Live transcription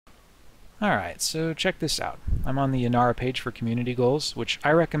Alright, so check this out. I'm on the Inara page for community goals, which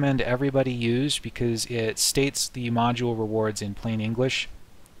I recommend everybody use because it states the module rewards in plain English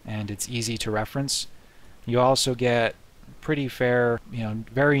and it's easy to reference. You also get pretty fair,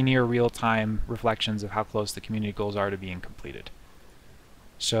 very near real-time reflections of how close the community goals are to being completed.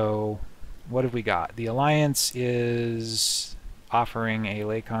 So what have we got? The Alliance is offering a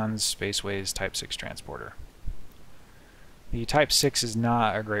Lacon's Spaceways Type 6 transporter. The Type 6 is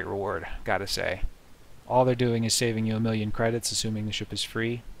not a great reward, gotta say. All they're doing is saving you 1,000,000 credits, assuming the ship is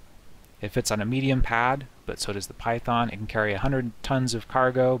free. It fits on a medium pad, but so does the Python. It can carry 100 tons of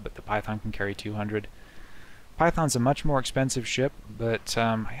cargo, but the Python can carry 200. Python's a much more expensive ship, but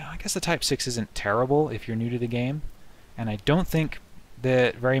I guess the Type 6 isn't terrible if you're new to the game, and I don't think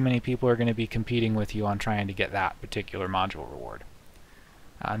that very many people are going to be competing with you on trying to get that particular module reward.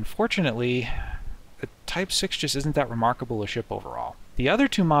 Unfortunately, the Type 6 just isn't that remarkable a ship overall. The other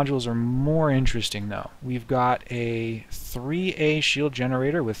two modules are more interesting though. We've got a 3A shield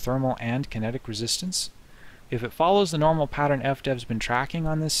generator with thermal and kinetic resistance. If it follows the normal pattern FDev's been tracking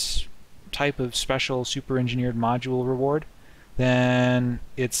on this type of special super engineered module reward, then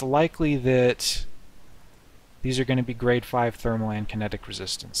it's likely that these are going to be grade 5 thermal and kinetic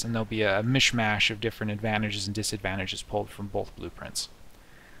resistance, and there'll be a mishmash of different advantages and disadvantages pulled from both blueprints.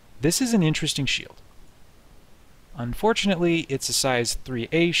 This is an interesting shield. Unfortunately, it's a size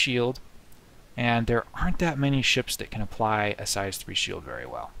 3A shield, and there aren't that many ships that can apply a size 3 shield very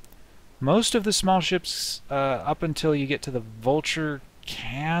well. Most of the small ships, up until you get to the Vulture,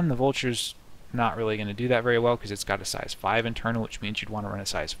 can. The Vulture's not really going to do that very well because it's got a size 5 internal, which means you'd want to run a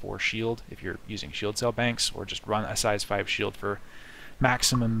size 4 shield if you're using shield cell banks, or just run a size 5 shield for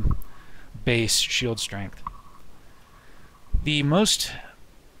maximum base shield strength. The most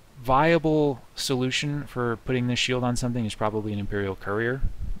viable solution for putting this shield on something is probably an Imperial Courier,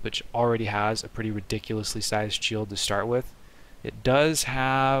 which already has a pretty ridiculously sized shield to start with. It does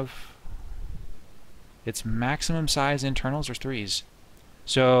have its maximum size internals are 3s.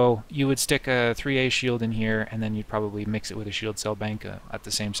 So you would stick a 3A shield in here, and then you'd probably mix it with a shield cell bank at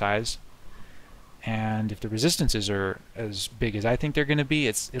the same size. And if the resistances are as big as I think they're going to be,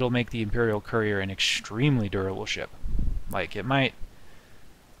 it'll make the Imperial Courier an extremely durable ship. Like, it might,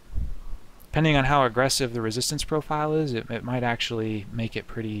 depending on how aggressive the resistance profile is, it might actually make it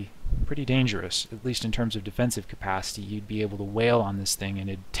pretty dangerous. At least in terms of defensive capacity, you'd be able to wail on this thing and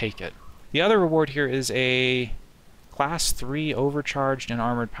it'd take it. The other reward here is a Class 3 overcharged and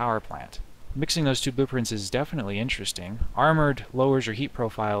armored power plant. Mixing those two blueprints is definitely interesting. Armored lowers your heat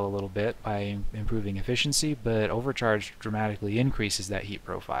profile a little bit by improving efficiency, but overcharged dramatically increases that heat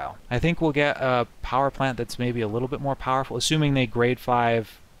profile. I think we'll get a power plant that's maybe a little bit more powerful, assuming they grade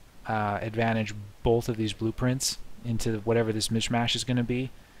 5 advantage both of these blueprints into whatever this mishmash is going to be.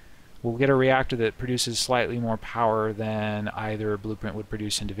 We'll get a reactor that produces slightly more power than either blueprint would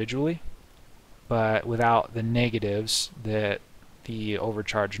produce individually, but without the negatives that the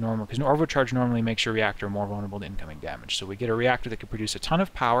overcharge normal, because overcharge normally makes your reactor more vulnerable to incoming damage. So we get a reactor that can produce a ton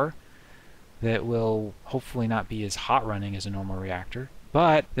of power that will hopefully not be as hot running as a normal reactor.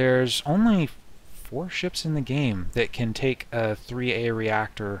 But there's only 4 ships in the game that can take a 3A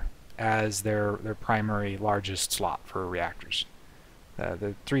reactor as their primary largest slot for reactors.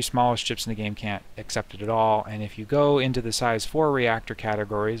 The 3 smallest ships in the game can't accept it at all, and if you go into the size 4 reactor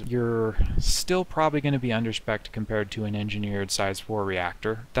categories, you're still probably going to be underspec'd compared to an engineered size 4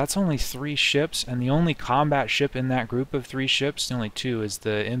 reactor. That's only 3 ships, and the only combat ship in that group of 3 ships, the only 2, is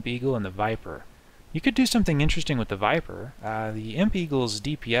the Imp Eagle and the Viper. You could do something interesting with the Viper. The Imp Eagle's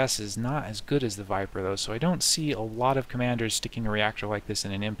DPS is not as good as the Viper though, so I don't see a lot of commanders sticking a reactor like this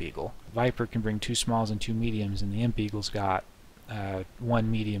in an Imp Eagle. The Viper can bring 2 smalls and 2 mediums, and the Imp Eagle's got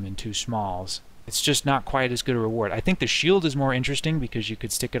 1 medium and 2 smalls. It's just not quite as good a reward. I think the shield is more interesting because you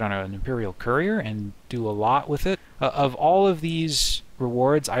could stick it on an Imperial Courier and do a lot with it. Of all of these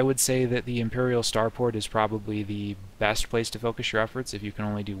rewards, I would say that the Imperial Starport is probably the best place to focus your efforts if you can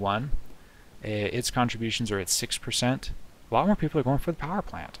only do one. Its contributions are at 6%. A lot more people are going for the power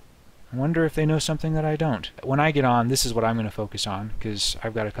plant. I wonder if they know something that I don't. When I get on, this is what I'm going to focus on, because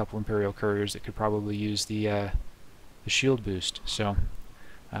I've got a couple Imperial Couriers that could probably use the shield boost. So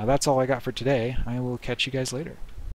that's all I got for today. I will catch you guys later.